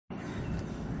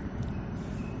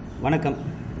வணக்கம்.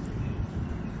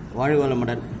 வாழ்க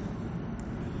வளமுடன்.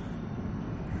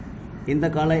 இந்த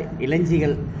கால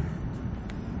இளஞ்சிகள்,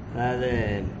 அதாவது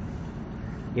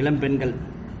இளம்பெண்கள்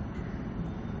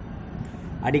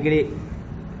அடிக்கடி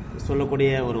சொல்லக்கூடிய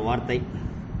ஒரு வார்த்தை,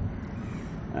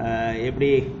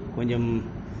 எப்படி கொஞ்சம்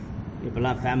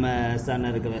இப்போல்லாம்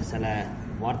ஃபேமஸான இருக்கிற சில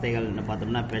வார்த்தைகள்னு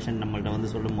பார்த்தோம்னா, பேஷண்ட் நம்மள்ட்ட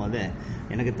வந்து சொல்லும் போது,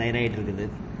 எனக்கு தைராய்டு இருக்குது,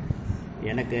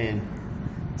 எனக்கு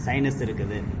சைனஸ்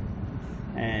இருக்குது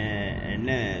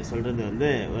என்ன சொல்கிறது வந்து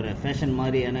ஒரு ஃபேஷன்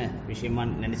மாதிரியான விஷயமா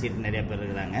நினச்சிட்டு நிறைய பேர்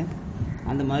இருக்கிறாங்க.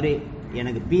 அந்த மாதிரி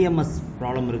எனக்கு பிஎம்எஸ்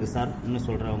ப்ராப்ளம் இருக்குது சார் இன்னும்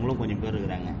சொல்கிறவங்களும் கொஞ்சம் பேர்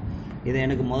இருக்கிறாங்க. இதை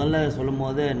எனக்கு முதல்ல சொல்லும்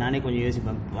போது நானே கொஞ்சம்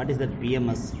யோசிப்பேன், what is that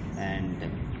BMS. And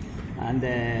அந்த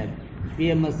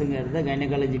பிஎம்எஸ்ங்கிறத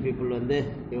கைனகாலஜி பீப்புள் வந்து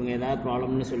இவங்க ஏதாவது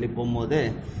ப்ராப்ளம்னு சொல்லி போகும்போது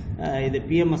இது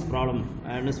பிஎம்எஸ்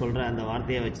ப்ராப்ளம்னு சொல்கிற அந்த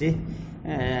வார்த்தையை வச்சு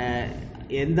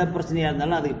எந்த பிரச்சனையாக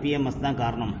இருந்தாலும் அதுக்கு பிஎம்எஸ் தான்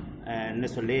காரணம் ன்னு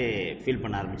சொல்லி ஃபீல்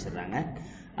பண்ண ஆரம்பிச்சிடுறாங்க.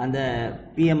 அந்த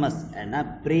பிஎம்எஸ் என்ன,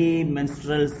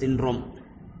 ப்ரீமென்ஸ்ட்ரல் சிண்ட்ரோம்.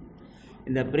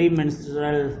 இந்த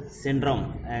ப்ரீமென்ஸ்ட்ரல்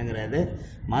சிண்ட்ரோம்ங்கிறது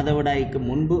மாதவிடாய்க்கு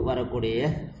முன்பு வரக்கூடிய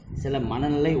சில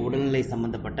மனநிலை உடல்நிலை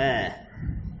சம்பந்தப்பட்ட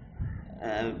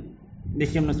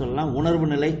விஷயம்னு சொல்லலாம். உணர்வு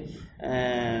நிலை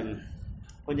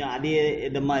கொஞ்சம்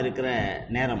இதமாக இருக்கிற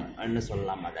நேரம்னு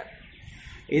சொல்லலாம். அதை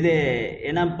இது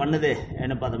என்ன பண்ணுது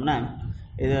என்ன பார்த்தோம்னா,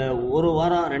 இது ஒரு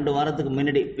வாரம் 2 வாரத்துக்கு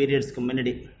முன்னாடி, பீரியட்ஸ்க்கு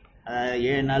முன்னாடி,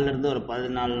 7 நாள்லேருந்து ஒரு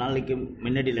 14 நாளைக்கு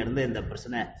முன்னாடியிலேருந்து இந்த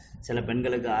பிரச்சனை சில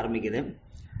பெண்களுக்கு ஆரம்பிக்குது.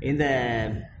 இந்த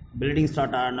ப்ளீடிங்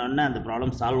ஸ்டார்ட் ஆனோடனே அந்த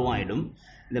ப்ராப்ளம் சால்வும் ஆகிடும்.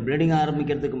 இந்த ப்ளீடிங்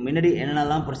ஆரம்பிக்கிறதுக்கு முன்னாடி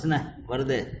என்னென்னலாம் பிரச்சனை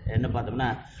வருது என்ன பார்த்தோம்னா,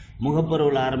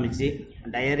 முகப்பருவில் ஆரம்பித்து,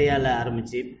 டயரியாவில்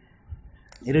ஆரம்பித்து,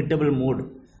 இரிட்டபிள் மூட்,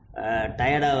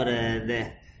 டயர்டாக ஒரு இது,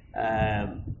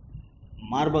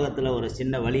 மார்பகத்தில் ஒரு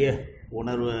சின்ன வலிய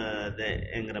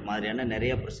உணர்வுங்கிற மாதிரியான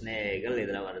நிறைய பிரச்சனைகள்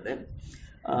இதில் வருது.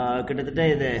 கிட்டத்தட்ட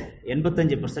இது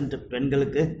 85%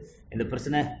 பெண்களுக்கு இந்த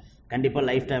பிரச்சனை கண்டிப்பாக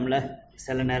லைஃப் டைமில்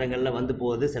சில நேரங்களில் வந்து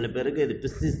போகுது. சில பேருக்கு இது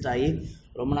பிசிஸ்ட் ஆகி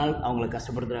ரொம்ப நாள் அவங்கள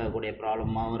கஷ்டப்படுத்தக்கூடிய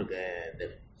ப்ராப்ளமாகவும் இருக்குது.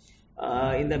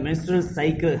 இந்த மென்ஸ்ட்ரல்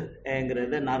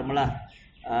சைக்கிள்ங்கிறது நார்மலாக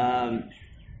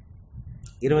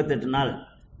 28 நாள்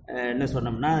என்ன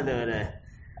சொன்னோம்னா, இது ஒரு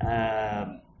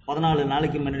 14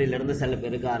 நாளைக்கு முன்னாடியிலேருந்து சில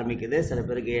பேருக்கு ஆரம்பிக்குது, சில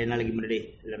பேருக்கு 7 நாளைக்கு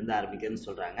முன்னாடியிலேருந்து ஆரம்பிக்குதுன்னு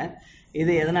சொல்கிறாங்க.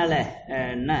 இது எதனால்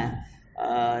என்ன,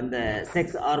 இந்த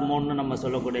செக்ஸ் ஹார்மோன்னு நம்ம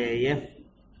சொல்லக்கூடிய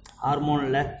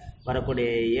ஹார்மோனில்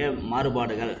வரக்கூடிய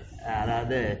மாறுபாடுகள்,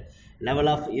 அதாவது level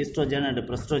of oestrogen and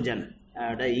ப்ரெஸ்ட்ரோஜன்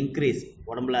increase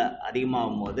உடம்புல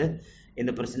அதிகமாகும் போது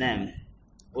இந்த பிரச்சனை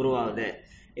உருவாகுது.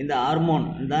 இந்த ஹார்மோன்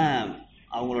தான்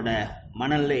அவங்களோட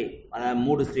மனநிலை, அதாவது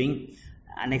மூடு ஸ்விங்,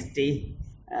 அனெக்ஸ்டி,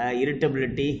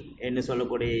 இரிட்டபிலிட்டி என்று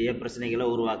சொல்லக்கூடிய பிரச்சனைகளை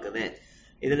உருவாக்குது.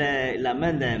 இதில்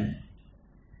இல்லாமல் இந்த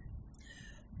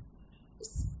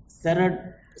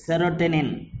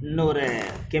செரோட்டோனின் ஒரு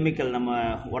கெமிக்கல் நம்ம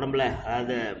உடம்புல,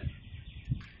 அதாவது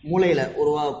மூளையில்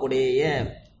உருவாகக்கூடிய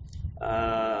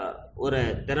ஒரு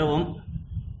திரவம்,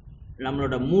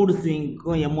 நம்மளோட மூடு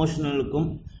ஸ்விங்க்கும் எமோஷனலுக்கும்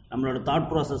நம்மளோட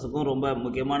தாட் ப்ராசஸுக்கும் ரொம்ப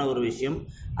முக்கியமான ஒரு விஷயம்.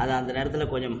 அது அந்த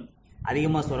நேரத்தில் கொஞ்சம்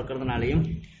அதிகமாக சுரக்கிறதுனாலையும்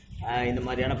இந்த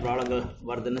மாதிரியான ப்ராப்ளங்கள்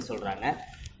வருதுன்னு சொல்கிறாங்க.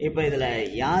 இப்போ இதில்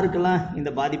யாருக்கெல்லாம் இந்த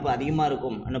பாதிப்பு அதிகமாக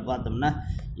இருக்கும்னு பார்த்தோம்னா,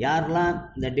 யாரெல்லாம்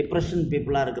இந்த டிப்ரெஷன்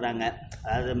பீப்புளாக இருக்கிறாங்க,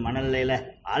 அதாவது மனநிலையில்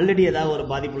ஆல்ரெடி ஏதாவது ஒரு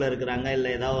பாதிப்பில் இருக்கிறாங்க, இல்லை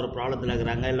ஏதாவது ஒரு ப்ராப்ளத்தில்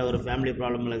இருக்கிறாங்க, இல்லை ஒரு ஃபேமிலி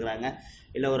ப்ராப்ளமில் இருக்கிறாங்க,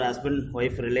 இல்லை ஒரு ஹஸ்பண்ட்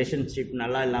ஒய்ஃப் ரிலேஷன்ஷிப்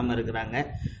நல்லா இல்லாமல் இருக்கிறாங்க,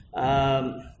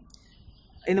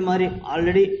 இந்த மாதிரி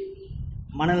ஆல்ரெடி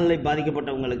மனநிலை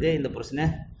பாதிக்கப்பட்டவங்களுக்கு இந்த பிரச்சனை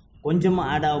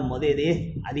கொஞ்சமாக ஆட் ஆகும்போது இதே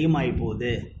அதிகமாகி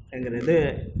போகுதுங்கிறது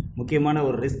முக்கியமான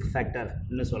ஒரு ரிஸ்க்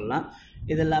ஃபேக்டர்னு சொல்லலாம்.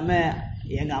 இது இல்லாமல்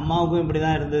எங்கள் அம்மாவுக்கும் இப்படி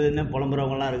தான் இருந்ததுன்னு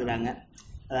புலம்புறவங்களாம் இருக்கிறாங்க.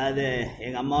 அதாவது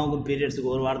எங்கள் அம்மாவுக்கும்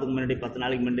பீரியட்ஸுக்கு ஒரு வாரத்துக்கு முன்னாடி 10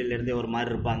 நாளைக்கு முன்னாடியிலேருந்தே ஒரு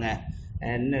மாதிரி இருப்பாங்க,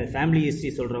 ஃபேமிலி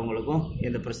ஹிஸ்ட்ரி சொல்கிறவங்களுக்கும்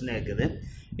இந்த பிரச்சனை இருக்குது.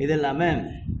 இது இல்லாமல்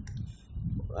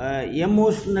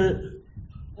எமோஷ்னல்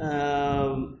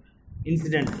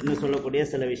இன்சிடென்ட்னு சொல்லக்கூடிய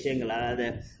சில விஷயங்கள், அதாவது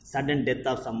சடன் டெத்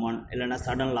ஆஃப் சம்ஒன், இல்லைன்னா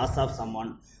sudden loss of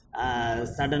someone,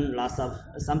 sudden loss of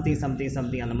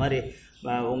something அந்த மாதிரி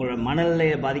உங்களோட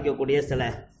மனநிலையை பாதிக்கக்கூடிய சில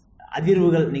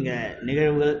அதிர்வுகள், நீங்கள்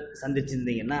நிகழ்வுகள்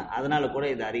சந்திச்சிருந்தீங்கன்னா அதனால் கூட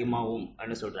இது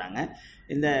அதிகமாகும்னு சொல்கிறாங்க.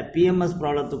 இந்த பிஎம்எஸ்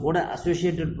ப்ராப்ளத்துக்கு கூட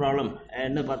அசோசியேட்டட் ப்ராப்ளம்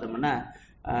என்ன பார்த்தோம்னா,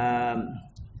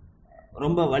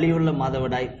 ரொம்ப வலியுள்ள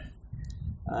மாதவிடாய்,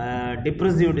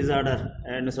 டிப்ரெசிவ்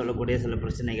டிசார்டர்னு சொல்லக்கூடிய சில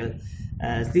பிரச்சனைகள்,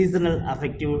 சீசனல்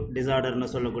அஃபெக்டிவ்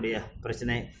டிசார்டர்னு சொல்லக்கூடிய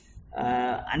பிரச்சனை,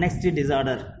 அனெக்ஸ்டி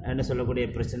டிசார்டர்னு சொல்லக்கூடிய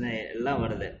பிரச்சனை எல்லாம்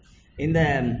வருது. இந்த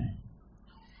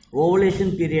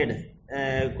ஓவலேஷன் பீரியட்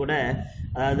கூட,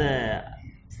 அதாவது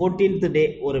 14th டே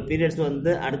ஒரு பீரியட்ஸ்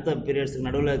வந்து அடுத்த பீரியட்ஸுக்கு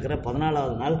நடுவில் இருக்கிற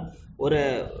 14வது நாள் ஒரு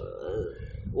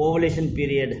ஓவலேஷன்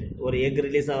பீரியட் ஒரு எக்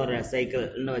ரிலீஸ் ஆகிற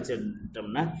சைக்கிள்னு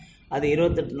வச்சுட்டோம்னா அது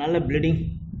 28 நாளில் ப்ளீடிங்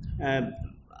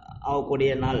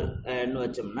ஆகக்கூடிய நாள்னு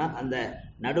வச்சோம்னா அந்த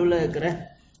நடுவில் இருக்கிற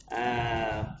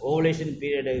ஓவலேஷன்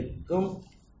பீரியடுக்கும்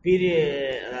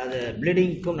அதாவது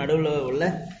ப்ளீடிங்க்கும் நடுவில் உள்ள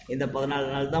இந்த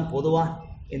 14 நாள் தான் பொதுவாக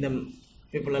இந்த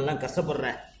பீப்புள் எல்லாம் கஷ்டப்படுற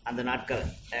அந்த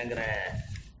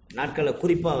நாட்களை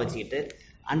குறிப்பாக வச்சுக்கிட்டு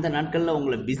அந்த நாட்களில்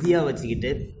உங்களை பிஸியாக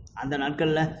வச்சுக்கிட்டு அந்த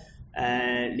நாட்களில்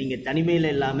நீங்கள் தனிமையில்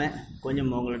இல்லாமல்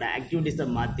கொஞ்சம் உங்களோட ஆக்டிவிட்டீஸை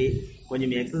மாற்றி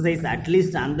கொஞ்சம் எக்ஸசைஸ்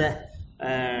அட்லீஸ்ட் அந்த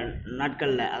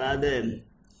நாட்களில் அதாவது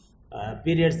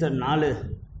பீரியட்ஸை 4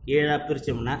 7ஆக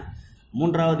பிரித்தோம்னா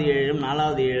 3வது 7ம்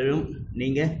 4வது 7ம்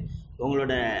நீங்கள்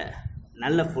உங்களோட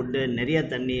நல்ல ஃபுட்டு, நிறைய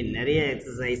தண்ணி, நிறைய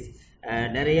எக்ஸசைஸ்,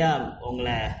 நிறையா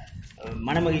உங்களை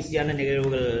மனமகிழ்ச்சியான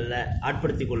நிகழ்வுகளில்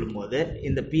ஆட்படுத்தி கொள்ளும்போது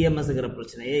இந்த பிஎம்எஸ்ங்கிற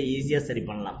பிரச்சனையை ஈஸியாக சரி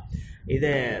பண்ணலாம்.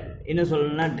 இதை இன்னும்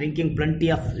சொல்லணும்னா ட்ரிங்கிங் plenty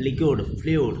ஆஃப்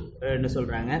ஃப்ளூயிட்னு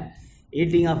சொல்கிறாங்க,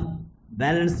 eating of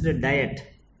balanced diet,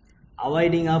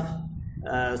 avoiding of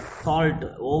salt,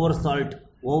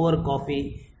 over coffee,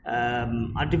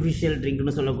 artificial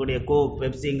ட்ரிங்க்னு சொல்லக்கூடிய கோக்,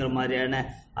 பெப்சிங்கிற மாதிரியான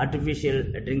ஆர்டிஃபிஷியல்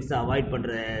ட்ரிங்க்ஸை அவாய்ட்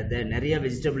பண்ணுறது, நிறைய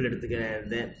வெஜிடபிள்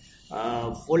எடுத்துக்கிறது,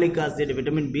 folic acid,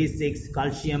 vitamin B6,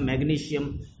 calcium, magnesium,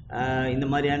 இந்த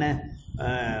மாதிரியான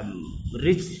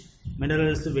ரிச்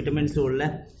மினரல்ஸ், விட்டமின்ஸ் உள்ள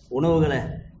உணவுகளை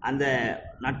அந்த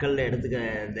நாட்களில்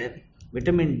எடுத்துக்கிறது,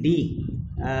 விட்டமின் D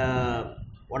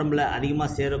உடம்புல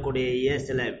அதிகமாக சேரக்கூடிய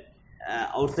சில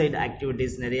அவுட்சைட்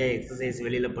ஆக்டிவிட்டீஸ், நிறைய எக்ஸசைஸ்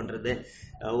வெளியில் பண்ணுறது,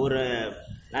 ஒரு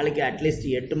நாளைக்கு அட்லீஸ்ட்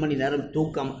 8 மணி நேரம்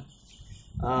தூக்கம்,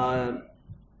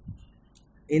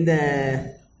 இந்த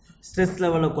ஸ்ட்ரெஸ்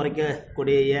லெவலை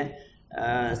குறைக்கக்கூடிய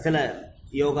சில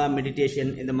யோகா,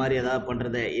 மெடிடேஷன் இந்த மாதிரி ஏதாவது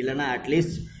பண்ணுறது, இல்லைன்னா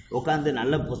அட்லீஸ்ட் உட்காந்து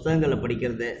நல்ல புத்தகங்களை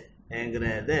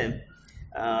படிக்கிறதுங்கிறது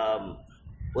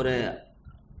ஒரு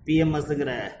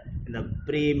பிஎம்எஸ்ங்கிற இந்த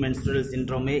ப்ரீ மென்ஸ்ட்ரல்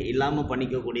சிண்ட்ரோமே இல்லாமல்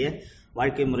பண்ணிக்கக்கூடிய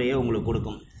வாழ்க்கை முறையை உங்களுக்கு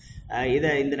கொடுக்கும். இதை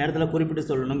இந்த நேரத்தில் குறிப்பிட்டு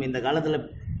சொல்லணும், இந்த காலத்தில்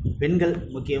பெண்கள்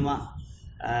முக்கியமாக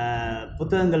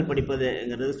புத்தகங்கள்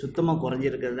படிப்பதுங்கிறது சுத்தமாக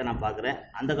குறைஞ்சிருக்கிறத நான் பார்க்குறேன்.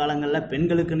 அந்த காலங்களில்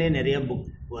பெண்களுக்குன்னே நிறைய புக்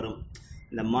வரும்.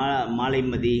 இந்த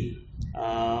மாலைமதி,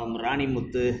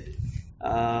 ராணிமுத்து,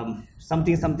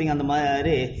 சம்திங் அந்த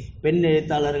மாதிரி பெண்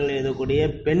எழுத்தாளர்கள் எழுதக்கூடிய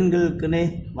பெண்களுக்குன்னே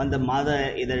வந்த மாத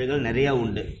இதழ்கள் நிறையா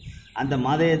உண்டு. அந்த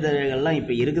மாத இதழ்கள்லாம்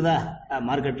இப்போ இருக்குதா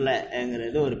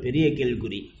மார்க்கெட்டில்ங்கிறது ஒரு பெரிய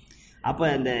கேள்விக்குறி. அப்போ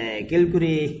இந்த கேள்விக்குறி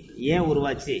ஏன்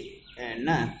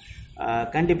உருவாச்சுன்னா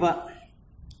கண்டிப்பாக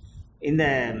இந்த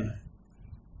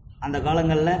அந்த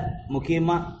காலங்களில்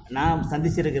முக்கியமாக நான்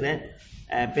சந்திச்சிருக்கிற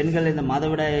பெண்கள் இந்த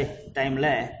மாதவிடாய் டைமில்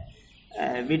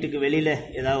வீட்டுக்கு வெளியில்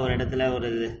ஏதாவது ஒரு இடத்துல ஒரு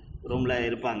ரூமில்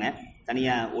இருப்பாங்க,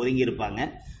 தனியாக ஒதுங்கி இருப்பாங்க.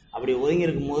 அப்படி ஒதுங்கி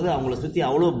இருக்கும்போது அவங்கள சுற்றி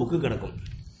அவ்வளோ புக்கு கிடக்கும்.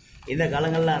 இந்த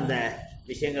காலங்களில் அந்த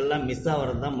விஷயங்கள்லாம் மிஸ்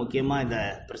ஆகிறது தான் முக்கியமாக இந்த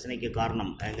பிரச்சனைக்கு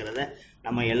காரணம்ங்கிறத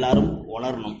நம்ம எல்லாரும்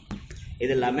உணரணும்.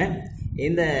 இது இல்லாமல்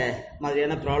இந்த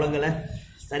மாதிரியான ப்ராப்ளங்களை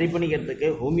சரி பண்ணிக்கிறதுக்கு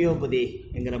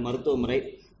ஹோமியோபதிங்கிற மருத்துவ முறை,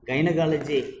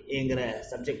 கைனகாலஜிங்கிற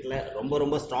சப்ஜெக்டில்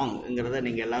ரொம்ப ஸ்ட்ராங்கிறத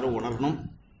நீங்கள் எல்லோரும் உணரணும்.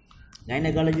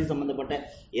 கைனகாலஜி சம்மந்தப்பட்ட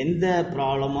எந்த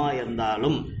ப்ராப்ளமாக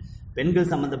இருந்தாலும்,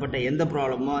 பெண்கள் சம்மந்தப்பட்ட எந்த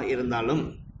ப்ராப்ளமாக இருந்தாலும்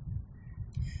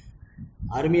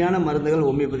அருமையான மருந்துகள்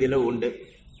ஹோமியோபதியில் உண்டு.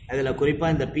 அதில்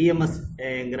குறிப்பாக இந்த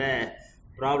பிஎம்எஸ்ங்கிற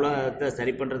ப்ராப்ளத்தை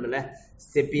சரி பண்ணுறதுல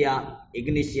செப்பியா,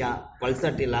 இக்னிஷியா,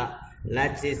 பல்சாட்டிலா,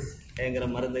 லாச்சிஸ்ங்கிற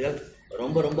மருந்துகள்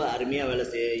ரொம்ப அருமையாக வேலை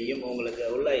செய்யும். உங்களுக்கு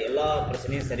உள்ள எல்லா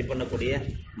பிரச்சனையும் சரி பண்ணக்கூடிய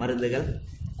மருந்துகள்.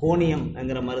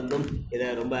 கோனியம்ங்கிற மருந்தும் இதை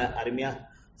ரொம்ப அருமையாக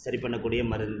சரி பண்ணக்கூடிய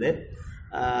மருந்து.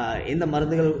 இந்த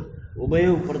மருந்துகள்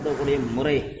உபயோகப்படுத்தக்கூடிய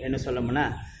முறை என்ன சொல்லணும்னா,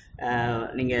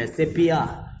 நீங்கள் செப்பியா,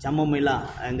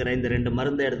 சமோமிலாங்கிற இந்த 2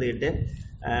 மருந்தை எடுத்துக்கிட்டு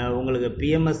உங்களுக்கு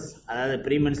பிஎம்எஸ் அதாவது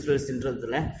ப்ரீமென்ஸ்ட்ரல்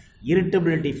சிண்ட்ரோத்தில்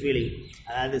இரிட்டபிலிட்டி ஃபீலிங்,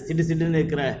 அதாவது சிடுன்னு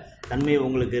இருக்கிற தன்மை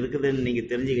உங்களுக்கு இருக்குதுன்னு நீங்கள்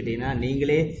தெரிஞ்சுக்கிட்டீங்கன்னா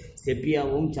நீங்களே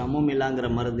செப்பியாவும் சமோமிலாங்கிற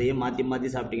மருந்தையும் மாற்றி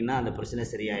சாப்பிட்டீங்கன்னா அந்த பிரச்சனை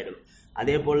சரியாயிடும்.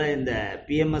 அதே போல் இந்த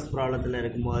பிஎம்எஸ் ப்ராப்ளத்தில்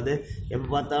இருக்கும்போது எப்போ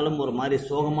பார்த்தாலும் ஒரு மாதிரி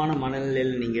சோகமான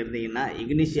மனநிலையில் நீங்கள் இருந்தீங்கன்னா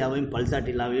இக்னிஷியாவையும்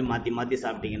பல்சாட்டிலாவையும் மாற்றி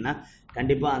சாப்பிட்டீங்கன்னா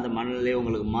கண்டிப்பாக அந்த மனநிலை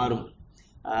உங்களுக்கு மாறும்.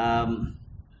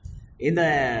 இந்த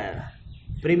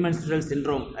ப்ரீமென்ஸ்ட்ரல்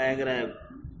சிண்ட்ரோம்ங்கிற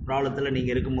ப்ராப்ளத்தில்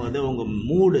நீங்கள் இருக்கும்போது உங்கள்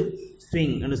மூடு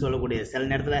ஸ்விங்னு சொல்லக்கூடிய, சில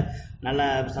நேரத்தில் நல்லா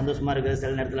சந்தோஷமாக இருக்குது,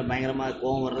 சில நேரத்தில் பயங்கரமாக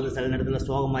கோவம் வர்றது, சில நேரத்தில்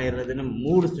சோகமாகிடுறதுன்னு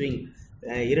மூடு ஸ்விங்,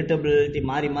 இரிட்டபிலிட்டி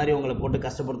மாறி உங்களை போட்டு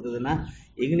கஷ்டப்படுத்துதுன்னா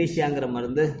இக்னிஷியாங்கிற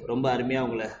மருந்து ரொம்ப அருமையாக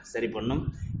உங்களை சரி பண்ணும்.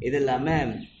 இது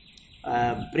இல்லாமல்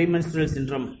ப்ரீமென்ஸ்ட்ரல்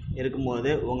சிண்ட்ரோம்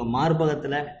இருக்கும்போது உங்கள்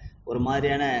மார்பகத்தில் ஒரு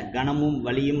மாதிரியான கனமும்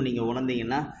வலியும் நீங்கள்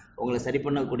உணர்ந்தீங்கன்னா உங்களை சரி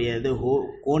பண்ணக்கூடியது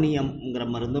கோனியம்ங்கிற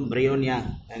மருந்தும்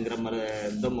பிரையோனியாங்கிற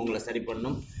மருந்தும் உங்களை சரி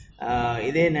பண்ணும்.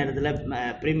 இதே நேரத்தில்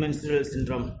ப்ரீமென்ஸ்ட்ரல்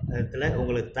சிண்ட்ரோமத்தில்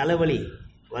உங்களுக்கு தலைவலி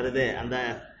வருது, அந்த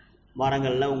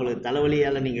வாரங்களில் உங்களுக்கு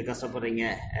தலைவலியால் நீங்கள்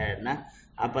கஷ்டப்படுறீங்கன்னா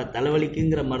அப்போ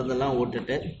தலைவலிக்குங்கிற மருந்தெல்லாம்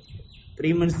விட்டுட்டு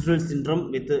ப்ரீமென்ஸ்ட்ரல் சிண்ட்ரோம்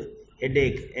வித்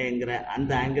ஹெட்ஏக்ங்கிற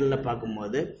அந்த ஆங்கிளில்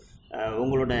பார்க்கும்போது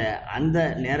உங்களோட அந்த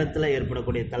நேரத்தில்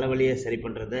ஏற்படக்கூடிய தலைவலியை சரி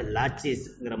பண்ணுறது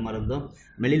லாச்சிஸ்ங்கிற மருந்தும்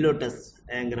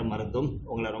மெலிலோட்டஸ்ங்கிற மருந்தும்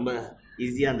உங்களை ரொம்ப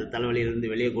ஈஸியாக அந்த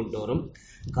தலைவலியிலிருந்து வெளியே கொண்டு வரும்.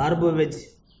 கார்போவேஜ்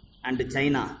அண்டு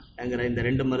சைனாங்கிற இந்த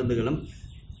 2 மருந்துகளும்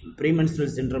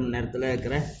ப்ரீமென்ஸ்ட்ரல் சிண்ட்ரோம் நேரத்தில்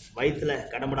இருக்கிற வயிற்றில்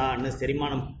கடம்படான்னு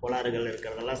செரிமானம் கோளாறுகள்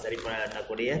இருக்கிறதெல்லாம் சரி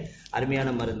பண்ணக்கூடிய அருமையான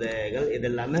மருந்துகள். இது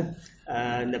இல்லாமல்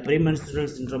இந்த ப்ரீமென்ஸ்ட்ரல்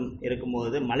சிண்ட்ரோம்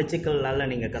இருக்கும்போது மலச்சிக்கலால்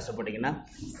நீங்கள் கஷ்டப்பட்டீங்கன்னா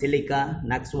சிலிக்கா,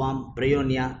 நக்ஸ்வாம்,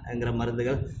 பிரயோனியாங்கிற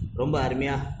மருந்துகள் ரொம்ப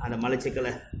அருமையாக அந்த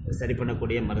மலச்சிக்கலை சரி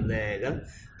பண்ணக்கூடிய மருந்துகள்.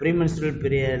 ப்ரீமென்ஸ்ட்ரல்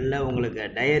பீரியடில் உங்களுக்கு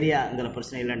டயரியாங்கிற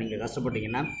பிரச்சனையில் நீங்கள்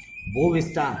கஷ்டப்பட்டீங்கன்னா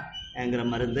போவிஸ்டாங்கிற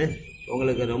மருந்து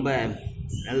உங்களுக்கு ரொம்ப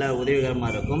நல்ல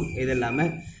உதவிகரமாக இருக்கும். இது இல்லாமல்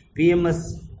பிஎம்எஸ்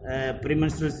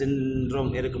ப்ரீமென்ஸ்ட்ரல்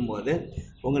சிண்ட்ரோம் இருக்கும்போது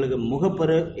உங்களுக்கு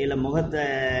முகப்பரு இல்லை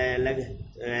முகத்தில்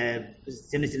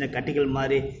சின்ன சின்ன கட்டிகள்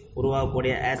மாதிரி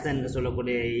உருவாகக்கூடிய ஆசன்னு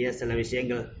சொல்லக்கூடிய சில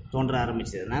விஷயங்கள் தோன்ற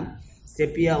ஆரம்பிச்சதுன்னா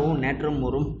செப்பியாவும்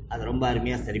நேற்றமூரும் அது ரொம்ப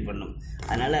அருமையாக சரி பண்ணும்.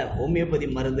 அதனால் ஹோமியோபதி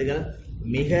மருந்துகள்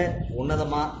மிக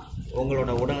உன்னதமாக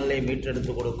உங்களோட உடல்நிலையை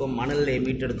மீட்டெடுத்து கொடுக்கும், மனநிலையை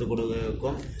மீட்டெடுத்து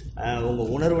கொடுக்கும், உங்கள்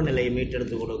உணர்வு நிலையை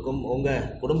மீட்டெடுத்து கொடுக்கும், உங்கள்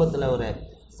குடும்பத்தில் ஒரு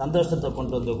சந்தோஷத்தை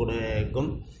கொண்டு வந்து கொடுக்கும்,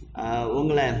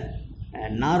 உங்களை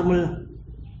நார்மல்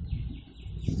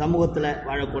சமூகத்தில்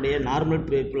வாழக்கூடிய நார்மல்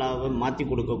பீப்புளாக மாற்றி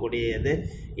கொடுக்கக்கூடியது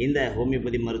இந்த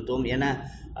ஹோமியோபதி மருத்துவம். ஏன்னா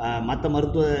மற்ற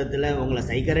மருத்துவத்தில் உங்களை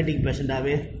சைக்காட்ரிக்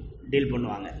பேஷண்ட்டாகவே டீல்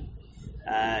பண்ணுவாங்க.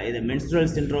 இது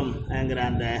மென்ஸ்ட்ரல் சிண்ட்ரோம்ங்கிற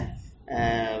அந்த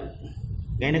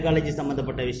கைனகாலஜி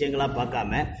சம்மந்தப்பட்ட விஷயங்களாக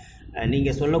பார்க்காம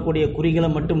நீங்கள் சொல்லக்கூடிய குறிகளை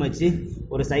மட்டும் வச்சு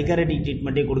ஒரு சைக்காட்ரிக்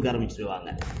ட்ரீட்மெண்ட்டே கொடுக்க ஆரம்பிச்சிடுவாங்க.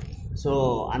 ஸோ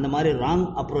அந்த மாதிரி ராங்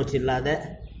அப்ரோச் இல்லாத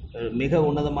மிக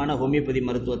உன்னதமான ஹோமியோபதி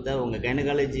மருத்துவத்தை உங்கள்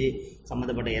கைனகாலஜி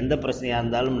சம்மந்தப்பட்ட எந்த பிரச்சனையாக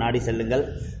இருந்தாலும் நாடி செல்லுங்கள்,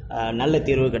 நல்ல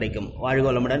தீர்வு கிடைக்கும். வாழ்க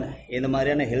வளமுடன். இந்த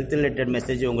மாதிரியான ஹெல்த் ரிலேட்டட்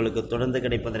மெசேஜ் உங்களுக்கு தொடர்ந்து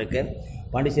கிடைப்பதற்கு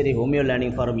Pondicherry homeo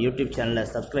learning forum YouTube சேனலை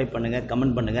சப்ஸ்கிரைப் பண்ணுங்கள்,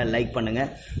 கமெண்ட் பண்ணுங்கள், லைக்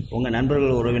பண்ணுங்கள். உங்கள்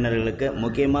நண்பர்கள் உறவினர்களுக்கு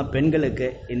முக்கியமாக பெண்களுக்கு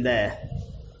இந்த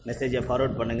மெசேஜை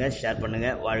ஃபார்வர்ட் பண்ணுங்கள், ஷேர்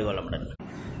பண்ணுங்கள். வாழ்க வளமுடன்.